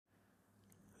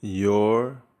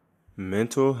Your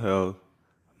mental health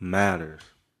matters.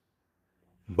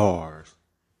 Bars.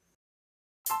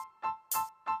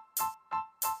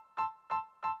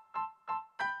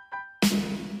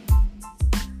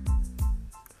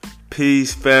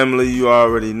 Peace, family. You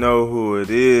already know who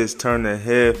it is. Turn the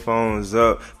headphones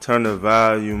up. Turn the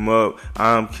volume up.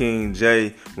 I'm King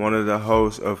J, one of the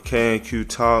hosts of K&Q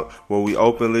Talk, where we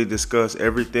openly discuss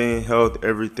everything health,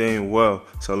 everything wealth.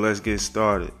 So let's get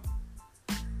started.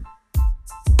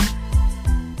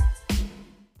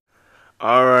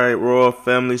 Alright, Royal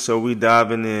Family, so we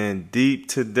diving in deep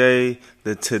today.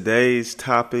 Today's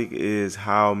topic is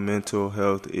how mental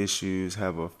health issues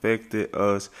have affected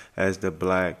us as the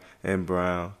black and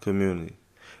brown community.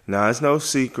 Now, it's no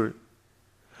secret.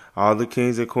 All the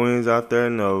kings and queens out there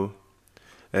know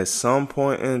at some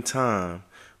point in time,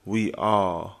 we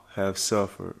all have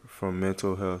suffered from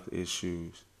mental health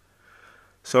issues.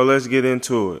 So let's get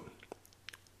into it.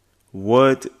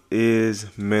 What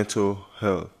is mental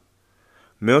health?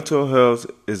 Mental health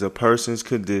is a person's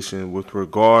condition with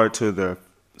regard to their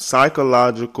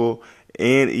psychological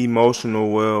and emotional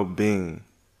well-being.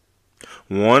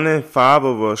 1 in 5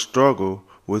 of us struggle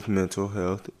with mental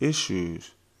health issues.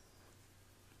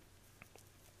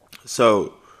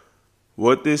 So,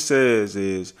 what this says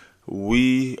is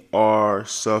we are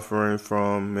suffering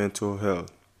from mental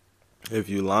health. If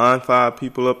you line 5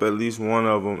 people up, at least one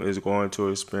of them is going to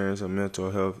experience a mental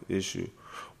health issue.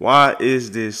 Why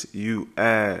is this, you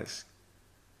ask?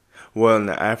 Well, in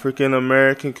the African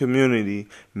American community,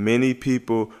 many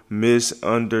people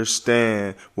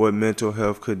misunderstand what mental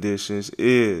health conditions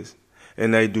is,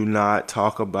 and they do not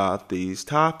talk about these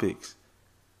topics.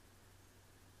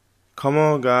 Come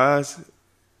on, guys.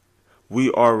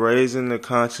 We are raising the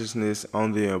consciousness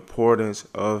on the importance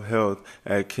of health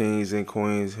at Kings and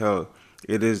Queens Health.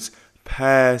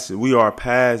 We are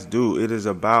past due. It is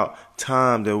about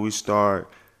time that we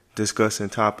start discussing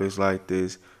topics like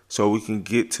this so we can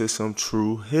get to some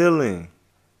true healing.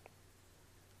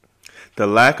 The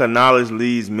lack of knowledge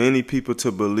leads many people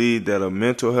to believe that a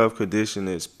mental health condition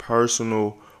is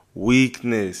personal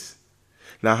weakness.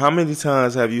 Now, how many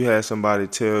times have you had somebody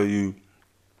tell you,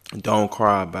 don't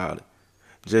cry about it?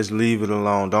 Just leave it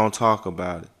alone. Don't talk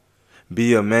about it.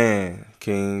 Be a man,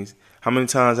 kings. How many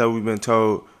times have we been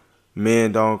told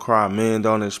men don't cry, men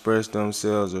don't express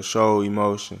themselves or show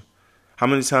emotion? How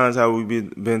many times have we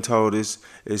been told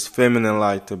it's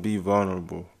feminine-like to be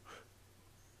vulnerable,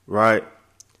 right?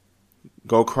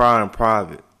 Go cry in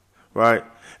private, right?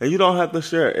 And you don't have to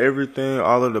share everything,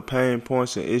 all of the pain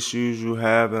points and issues you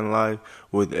have in life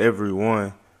with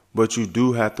everyone, but you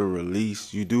do have to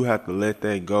release. You do have to let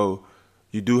that go.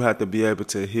 You do have to be able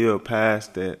to heal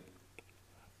past that.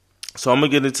 So I'm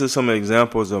going to get into some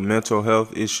examples of mental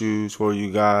health issues for you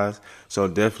guys. So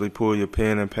definitely pull your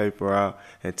pen and paper out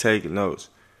and take notes.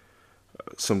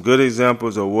 Some good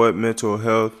examples of what mental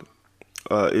health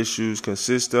issues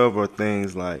consist of are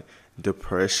things like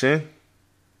depression,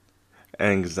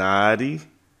 anxiety,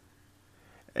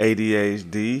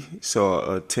 ADHD,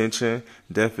 so attention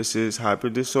deficit hyper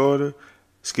disorder,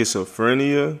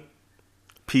 schizophrenia,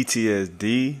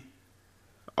 PTSD,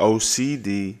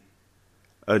 OCD,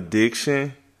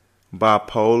 addiction,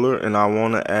 bipolar, and I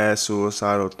want to add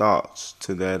suicidal thoughts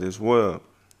to that as well.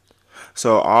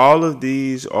 So all of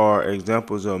these are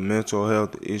examples of mental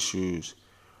health issues.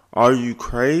 Are you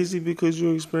crazy because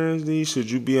you experience these? Should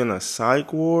you be in a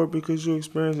psych ward because you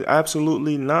experience it?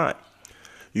 Absolutely not.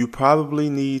 You probably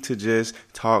need to just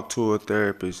talk to a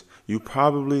therapist. You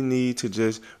probably need to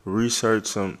just research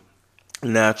some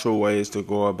natural ways to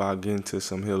go about getting to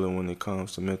some healing when it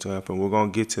comes to mental health. And we're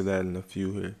going to get to that in a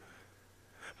few here.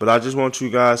 But I just want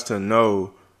you guys to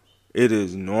know it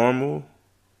is normal.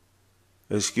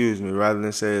 Rather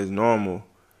than say it's normal,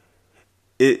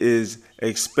 it is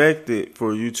expected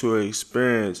for you to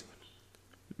experience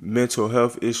mental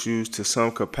health issues to some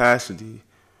capacity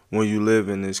when you live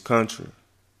in this country.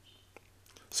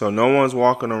 So no one's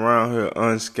walking around here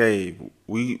unscathed.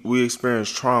 We experience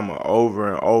trauma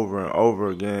over and over and over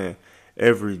again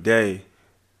every day,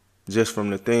 just from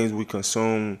the things we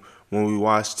consume when we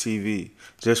watch TV,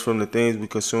 just from the things we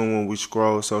consume when we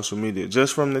scroll social media,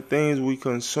 just from the things we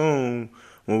consume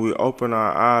when we open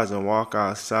our eyes and walk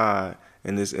outside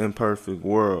in this imperfect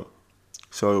world.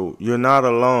 So you're not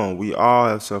alone. We all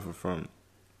have suffered from it.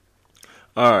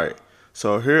 All right.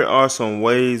 So here are some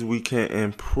ways we can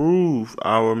improve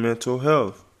our mental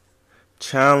health.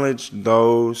 Challenge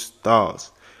those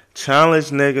thoughts.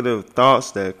 Challenge negative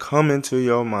thoughts that come into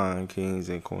your mind, kings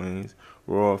and queens,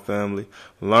 royal family.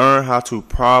 Learn how to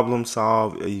problem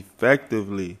solve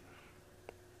effectively.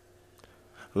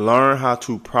 Learn how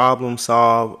to problem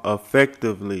solve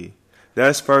effectively.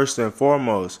 That's first and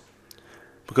foremost.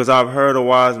 Because I've heard a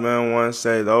wise man once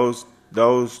say those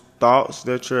thoughts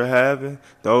that you're having,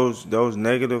 those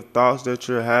negative thoughts that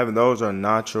you're having, those are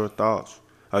not your thoughts.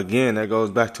 Again, that goes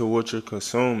back to what you're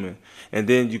consuming. And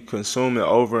then you consume it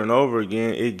over and over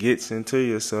again, it gets into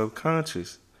your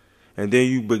subconscious. And then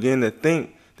you begin to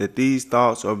think that these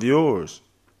thoughts are yours.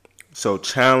 So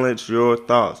challenge your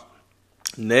thoughts.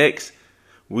 Next,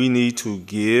 we need to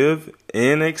give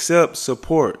and accept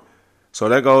support. So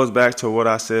that goes back to what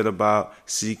I said about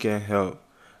seeking help.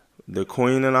 The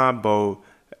Queen and I both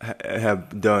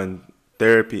have done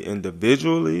therapy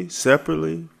individually,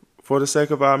 separately, for the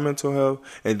sake of our mental health.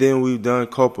 And then we've done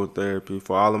couple therapy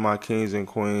for all of my kings and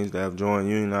queens that have joined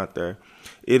Union out there.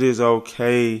 It is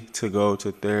okay to go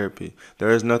to therapy.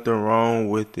 There is nothing wrong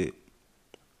with it.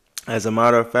 As a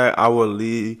matter of fact, I will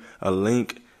leave a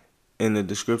link in the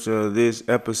description of this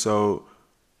episode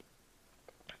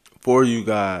for you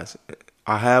guys.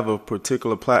 I have a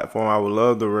particular platform I would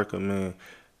love to recommend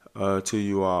to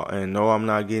you all. And no, I'm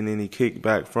not getting any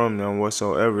kickback from them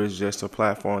whatsoever. It's just a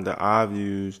platform that I've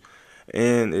used.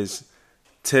 And it's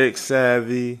tech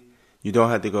savvy. You don't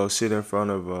have to go sit in front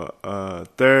of a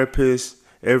therapist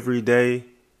every day.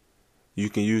 You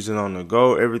can use it on the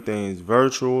go. Everything is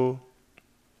virtual,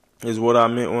 is what I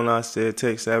meant when I said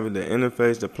tech savvy. The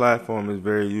interface, the platform is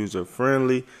very user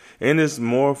friendly, and it's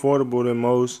more affordable than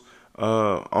most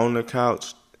on the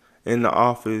couch, in the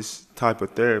office type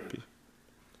of therapy.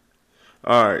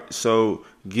 All right, so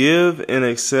give and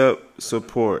accept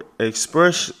support.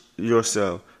 Express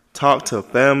yourself. Talk to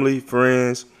family,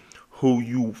 friends who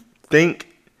you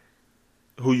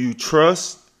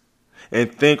trust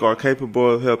and think are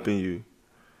capable of helping you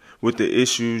with the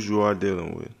issues you are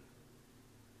dealing with.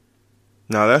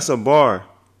 Now that's a bar,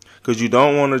 because you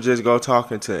don't want to just go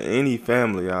talking to any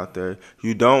family out there.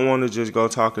 You don't want to just go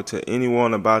talking to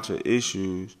anyone about your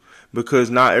issues,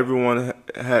 because not everyone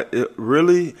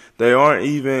they aren't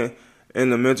even in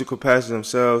the mental capacity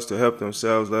themselves to help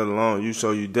themselves, let alone you.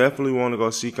 So you definitely want to go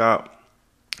seek out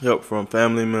help from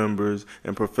family members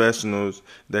and professionals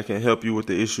that can help you with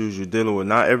the issues you're dealing with.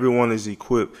 Not everyone is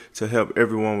equipped to help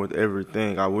everyone with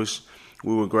everything. I wish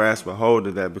we would grasp a hold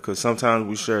of that, because sometimes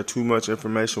we share too much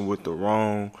information with the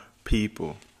wrong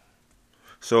people.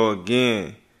 So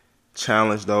again,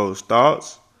 challenge those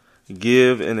thoughts,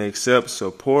 give and accept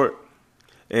support,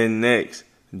 and next,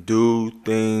 do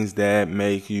things that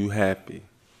make you happy.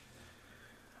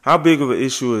 How big of an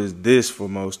issue is this for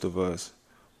most of us?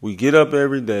 We get up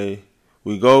every day,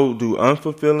 we go do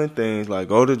unfulfilling things, like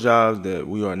go to jobs that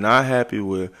we are not happy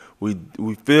with.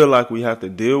 We feel like we have to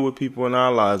deal with people in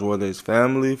our lives, whether it's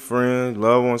family, friends,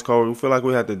 loved ones, coworkers. We feel like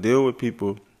we have to deal with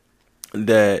people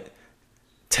that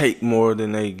take more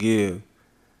than they give.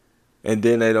 And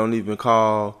then they don't even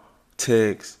call,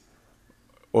 text,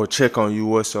 or check on you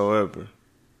whatsoever.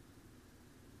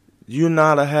 You're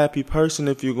not a happy person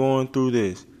if you're going through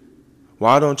this.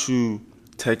 Why don't you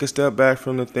take a step back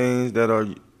from the things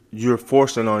that you're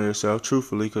forcing on yourself,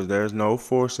 truthfully, because there's no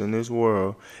force in this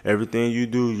world. Everything you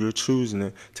do, you're choosing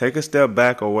it. Take a step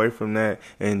back away from that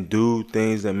and do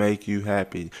things that make you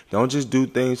happy. Don't just do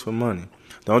things for money.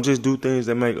 Don't just do things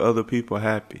that make other people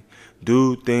happy.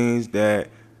 Do things that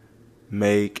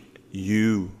make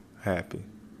you happy.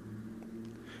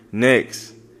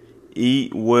 Next,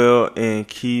 eat well and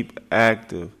keep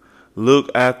active. Look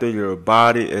after your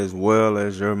body as well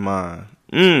as your mind.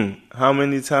 How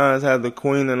many times have the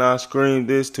Queen and I screamed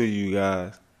this to you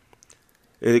guys?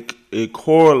 It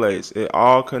correlates. It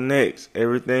all connects.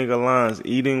 Everything aligns.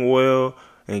 Eating well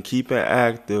and keeping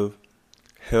active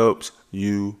helps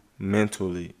you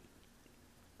mentally.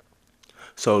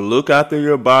 So look after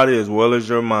your body as well as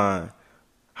your mind.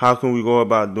 How can we go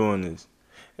about doing this?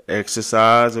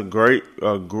 Exercise, a great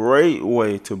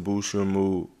way to boost your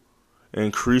mood,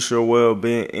 increase your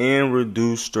well-being, and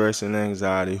reduce stress and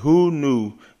anxiety. Who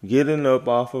knew getting up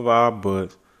off of our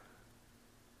butts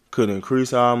could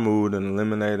increase our mood and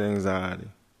eliminate anxiety?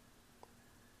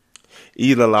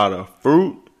 Eat a lot of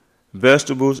fruit,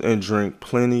 vegetables, and drink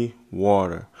plenty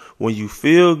water. When you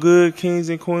feel good, kings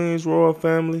and queens, royal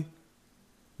family,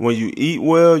 when you eat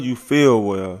well, you feel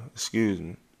well.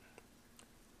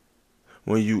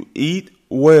 When you eat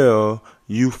well,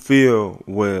 you feel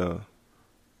well.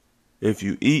 If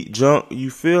you eat junk, you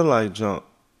feel like junk.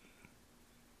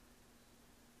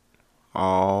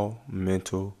 All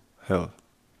mental health.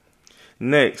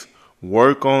 Next,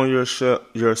 work on yourself.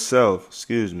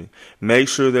 Make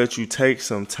sure that you take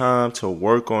some time to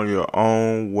work on your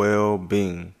own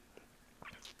well-being.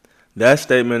 That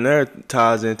statement there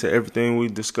ties into everything we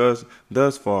discussed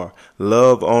thus far.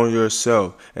 Love on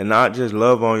yourself. And not just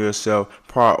love on yourself,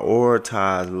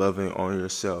 prioritize loving on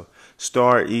yourself.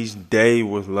 Start each day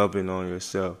with loving on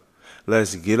yourself.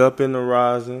 Let's get up in the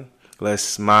rising. Let's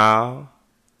smile.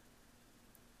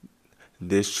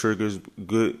 This triggers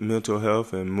good mental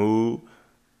health and mood.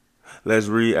 Let's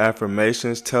read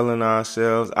affirmations telling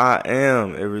ourselves, I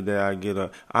am, every day I get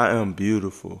up, I am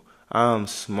beautiful. I am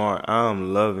smart. I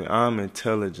am loving. I am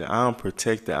intelligent. I am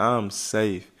protected. I am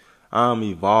safe. I am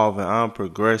evolving. I am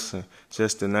progressing.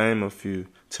 Just to name a few.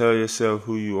 Tell yourself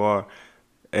who you are.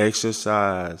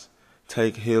 Exercise.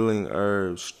 Take healing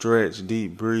herbs. Stretch,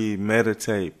 deep breathe,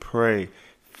 meditate, pray,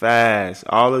 fast.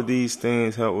 All of these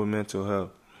things help with mental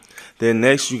health. Then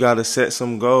next you got to set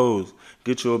some goals.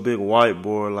 Get you a big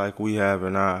whiteboard like we have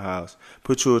in our house.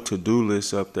 Put you a to-do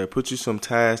list up there. Put you some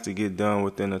tasks to get done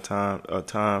within a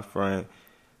time frame.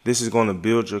 This is going to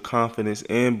build your confidence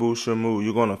and boost your mood.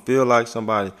 You're going to feel like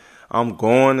somebody. I'm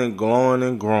going and glowing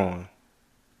and growing,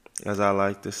 as I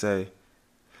like to say.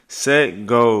 Set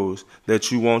goals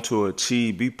that you want to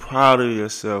achieve. Be proud of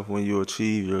yourself when you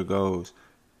achieve your goals.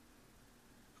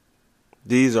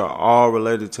 These are all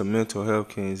related to mental health,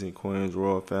 kings and queens,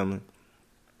 royal family.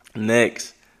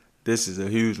 Next, this is a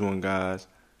huge one, guys.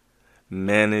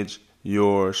 Manage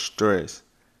your stress.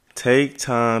 Take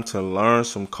time to learn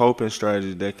some coping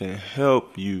strategies that can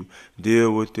help you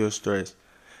deal with your stress.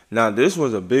 Now, this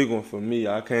was a big one for me.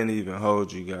 I can't even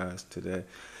hold you guys today.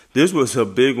 This was a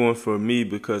big one for me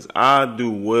because I do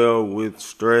well with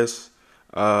stress,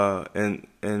 and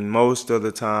most of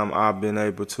the time I've been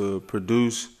able to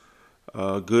produce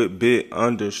a good bit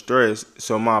under stress,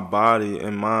 so my body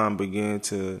and mind began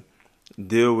to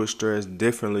deal with stress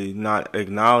differently, not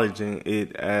acknowledging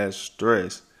it as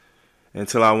stress,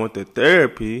 until I went to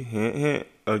therapy, hint, hint,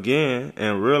 again,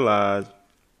 and realized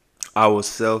I was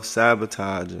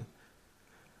self-sabotaging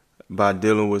by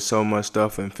dealing with so much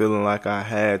stuff and feeling like I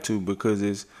had to because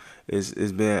it's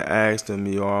being asked of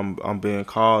me, or I'm being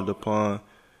called upon,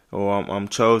 or I'm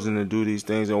chosen to do these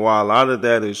things. And while a lot of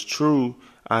that is true,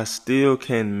 I still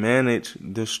can manage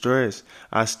the stress.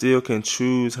 I still can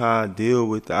choose how I deal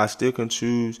with it. I still can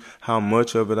choose how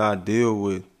much of it I deal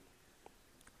with.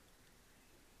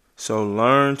 So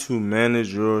learn to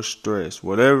manage your stress.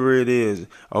 Whatever it is,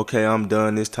 okay, I'm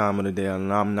done this time of the day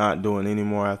and I'm not doing any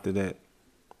more after that.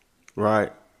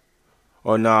 Right?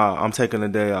 Or nah, I'm taking a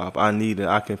day off. I need it.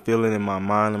 I can feel it in my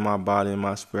mind and my body and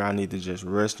my spirit. I need to just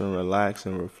rest and relax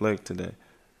and reflect today.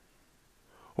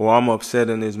 Or I'm upset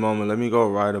in this moment. Let me go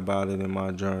write about it in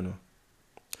my journal.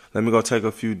 Let me go take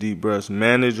a few deep breaths.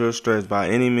 Manage your stress by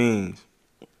any means.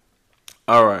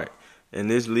 All right. And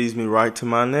this leads me right to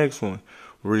my next one.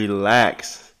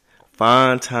 Relax.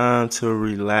 Find time to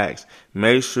relax.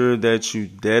 Make sure that you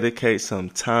dedicate some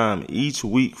time each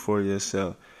week for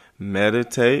yourself.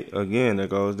 Meditate. Again, there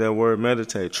goes that word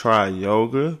meditate. Try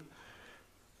yoga.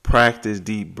 Practice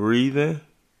deep breathing.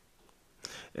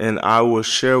 And I will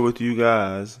share with you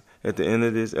guys at the end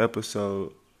of this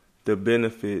episode the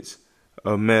benefits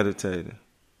of meditating.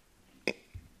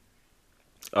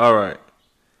 All right.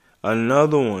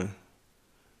 Another one.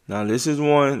 Now this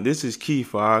is key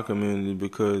for our community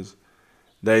because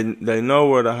they know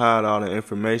where to hide all the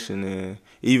information in,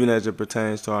 even as it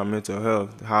pertains to our mental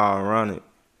health. How ironic.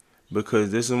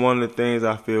 Because this is one of the things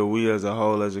I feel we as a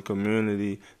whole, as a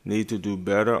community, need to do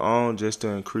better on just to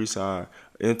increase our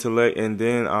intellect and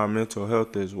then our mental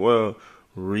health as well.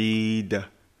 Read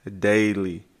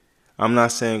daily. I'm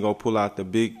not saying go pull out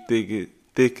the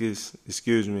thickest,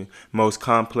 most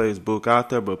complex book out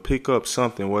there, but pick up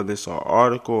something, whether it's an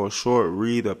article, a short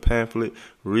read, a pamphlet.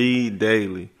 Read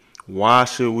daily. Why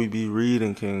should we be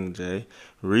reading, King J?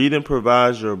 Reading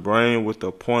provides your brain with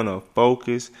a point of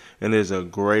focus and is a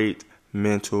great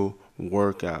mental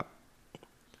workout.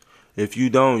 If you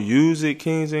don't use it,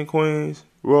 kings and queens,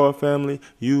 royal family,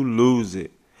 you lose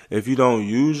it. If you don't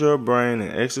use your brain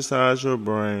and exercise your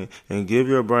brain and give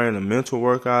your brain the mental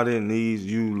workout it needs,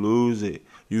 you lose it.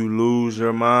 You lose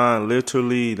your mind,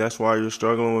 literally. That's why you're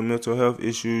struggling with mental health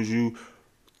issues. You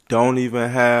don't even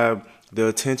have the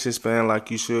attention span like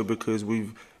you should because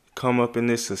we've come up in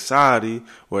this society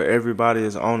where everybody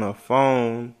is on a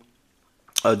phone,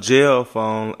 a jail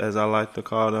phone, as I like to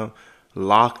call them,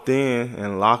 locked in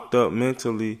and locked up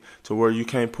mentally to where you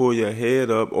can't pull your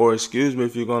head up, or if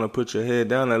you're going to put your head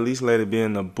down, at least let it be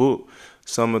in the book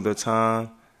some of the time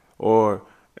or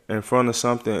in front of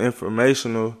something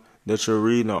informational that you're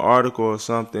reading an article or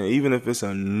something, even if it's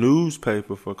a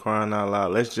newspaper, for crying out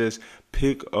loud, let's just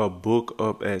pick a book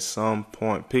up at some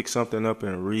point. Pick something up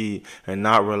and read, and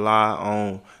not rely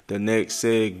on the next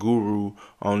said guru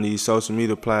on these social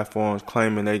media platforms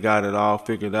claiming they got it all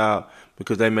figured out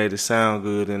because they made it sound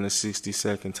good in a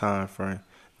 60-second time frame.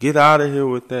 Get out of here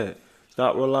with that.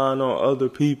 Stop relying on other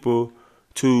people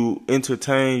to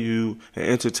entertain you and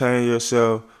entertain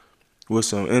yourself with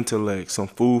some intellect, some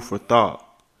food for thought.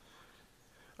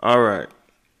 All right.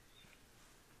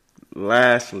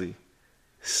 Lastly,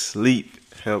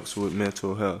 sleep helps with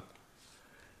mental health.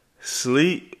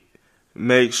 Sleep,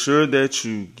 make sure that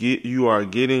you are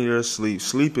getting your sleep.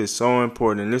 Sleep is so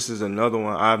important, and this is another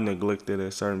one I've neglected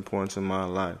at certain points in my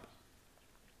life.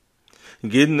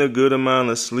 Getting a good amount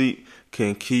of sleep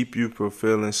can keep you from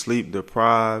feeling sleep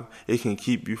deprived. It can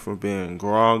keep you from being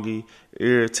groggy,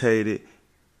 irritated,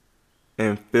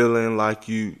 and feeling like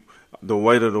the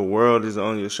weight of the world is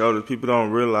on your shoulders. People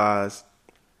don't realize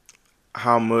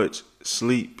how much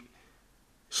sleep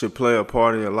should play a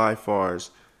part in your life as far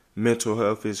as mental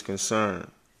health is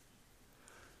concerned.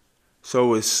 So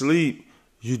with sleep,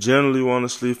 you generally want to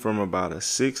sleep from about a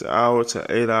 6-hour to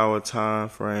 8-hour time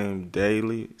frame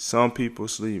daily. Some people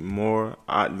sleep more.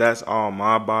 That's all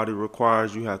my body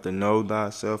requires. You have to know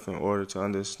thyself in order to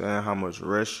understand how much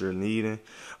rest you're needing.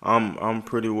 I'm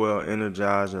pretty well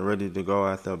energized and ready to go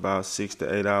after about 6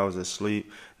 to 8 hours of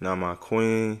sleep. Now my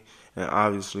queen and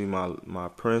obviously my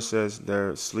princess,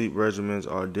 their sleep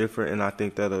regimens are different, and I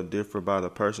think that'll differ by the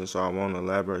person, so I won't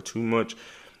elaborate too much.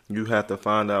 You have to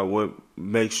find out what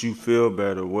makes you feel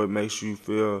better, what makes you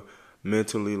feel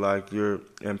mentally like you're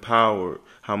empowered,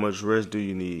 how much rest do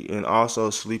you need. And also,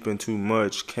 sleeping too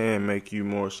much can make you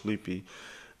more sleepy,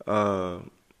 in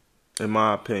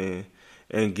my opinion.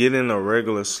 And getting a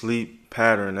regular sleep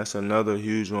pattern, that's another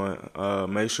huge one.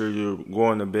 Make sure you're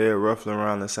going to bed roughly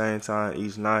around the same time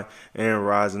each night and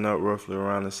rising up roughly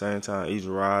around the same time each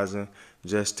rising,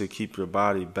 just to keep your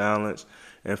body balanced.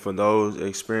 And for those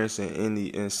experiencing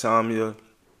any insomnia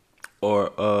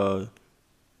or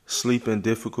sleeping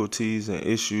difficulties and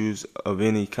issues of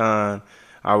any kind,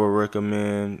 I would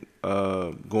recommend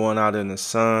going out in the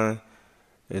sun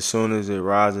as soon as it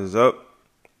rises up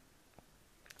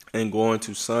and going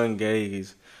to sun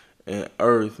gaze and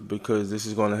earth, because this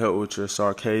is going to help with your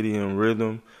circadian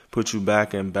rhythm, put you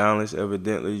back in balance.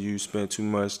 Evidently, you spent too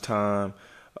much time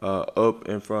up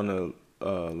in front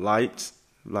of lights,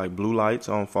 like blue lights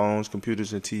on phones,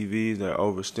 computers, and TVs that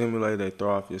overstimulate. They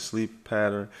throw off your sleep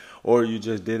pattern, or you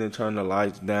just didn't turn the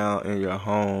lights down in your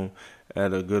home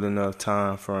at a good enough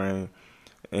time frame,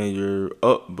 and you're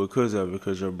up because of it,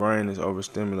 because your brain is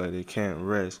overstimulated. It can't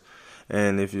rest.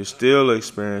 And if you're still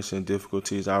experiencing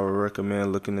difficulties, I would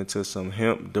recommend looking into some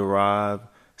hemp-derived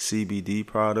CBD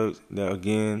products. That,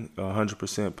 again,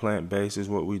 100% plant-based is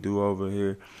what we do over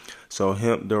here. So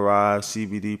hemp-derived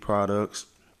CBD products.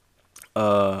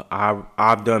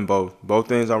 I've done both. Both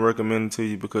things I'm recommending to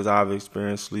you because I've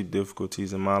experienced sleep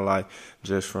difficulties in my life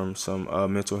just from some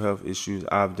mental health issues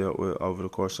I've dealt with over the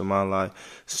course of my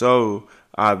life. So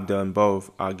I've done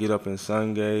both. I get up in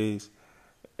sun gaze.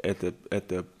 At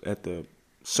the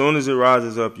soon as it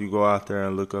rises up, you go out there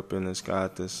and look up in the sky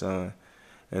at the sun,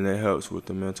 and it helps with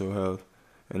the mental health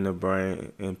and the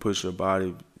brain and push your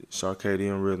body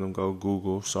circadian rhythm. Go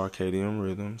Google circadian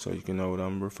rhythm so you can know what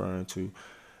I'm referring to.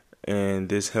 And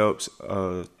this helps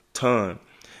a ton.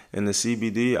 And the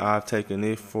CBD, I've taken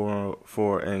it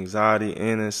for anxiety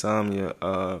and insomnia.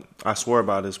 I swear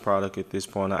by this product at this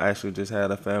point. I actually just had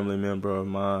a family member of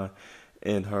mine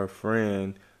and her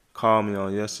friend call me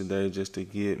on yesterday just to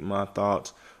get my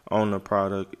thoughts on the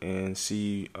product and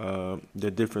see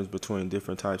the difference between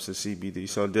different types of CBD.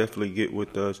 So definitely get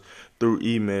with us through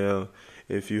email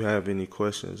if you have any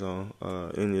questions on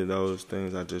any of those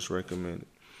things I just recommended.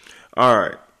 All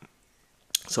right.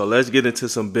 So let's get into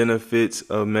some benefits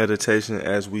of meditation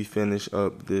as we finish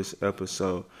up this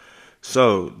episode.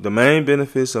 So the main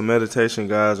benefits of meditation,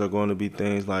 guys, are going to be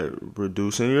things like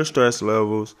reducing your stress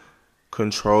levels,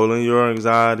 controlling your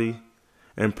anxiety,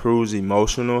 improves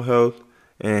emotional health,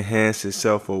 enhances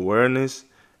self-awareness,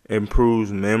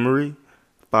 improves memory,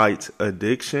 fights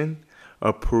addiction,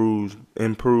 improves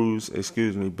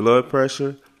blood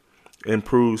pressure,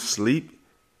 improves sleep,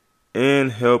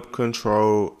 and help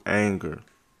control anger.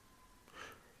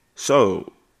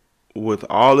 So, with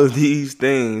all of these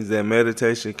things that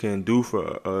meditation can do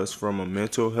for us from a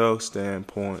mental health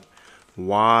standpoint,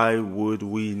 why would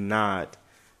we not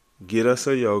get us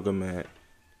a yoga mat,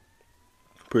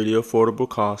 pretty affordable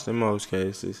cost in most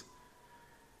cases,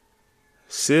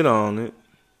 sit on it,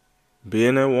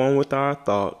 being at one with our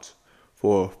thoughts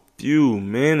for a few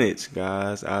minutes,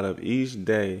 guys, out of each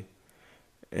day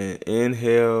and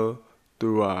inhale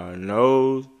through our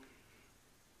nose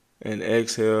and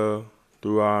exhale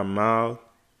through our mouth,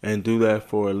 and do that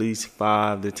for at least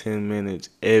 5 to 10 minutes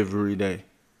every day.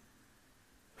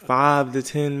 5 to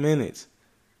 10 minutes.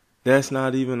 That's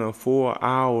not even a 4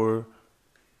 hour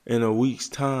in a week's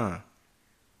time.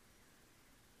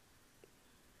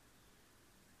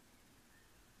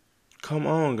 Come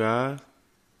on, guys.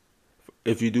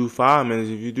 If you do 5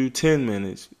 minutes, if you do 10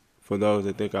 minutes, for those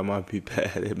that think I might be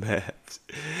bad at maths,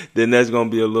 then that's going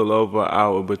to be a little over an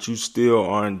hour, but you still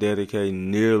aren't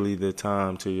dedicating nearly the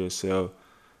time to yourself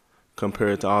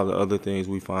compared to all the other things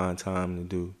we find time to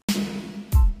do.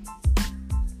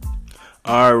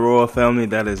 Alright, Royal Family,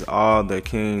 that is all that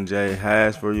King J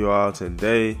has for you all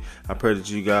today. I pray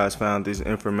that you guys found this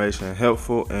information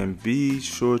helpful, and be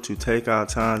sure to take our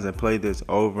times and play this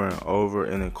over and over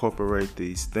and incorporate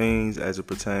these things as it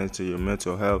pertains to your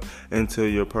mental health into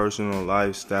your personal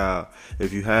lifestyle.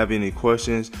 If you have any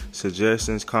questions,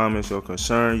 suggestions, comments, or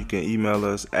concern, you can email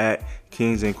us at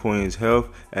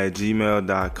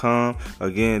kingsandqueenshealth@gmail.com.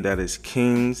 Again, that is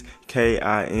Kings,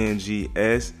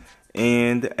 KINGS,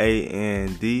 and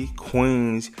AND,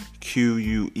 Queens,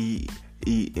 QUEENS,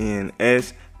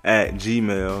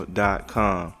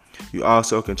 @gmail.com. You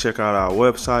also can check out our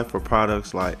website for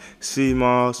products like sea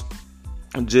moss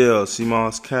gel, sea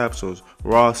moss capsules,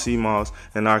 raw sea moss,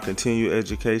 and our continued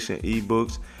education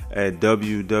ebooks at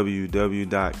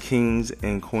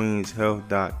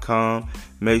www.kingsandqueenshealth.com.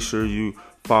 Make sure you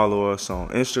follow us on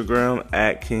Instagram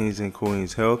at Kings and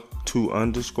Queens Health,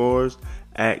 2_,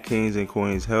 at Kings and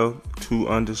Queens Health,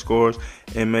 2_,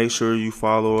 and make sure you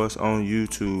follow us on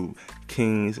YouTube,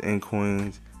 Kings and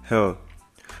Queens Health.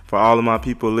 For all of my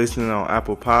people listening on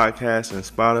Apple Podcasts and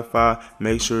Spotify,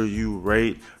 make sure you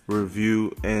rate,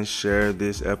 review, and share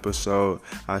this episode.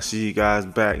 I'll see you guys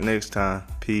back next time.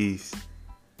 Peace.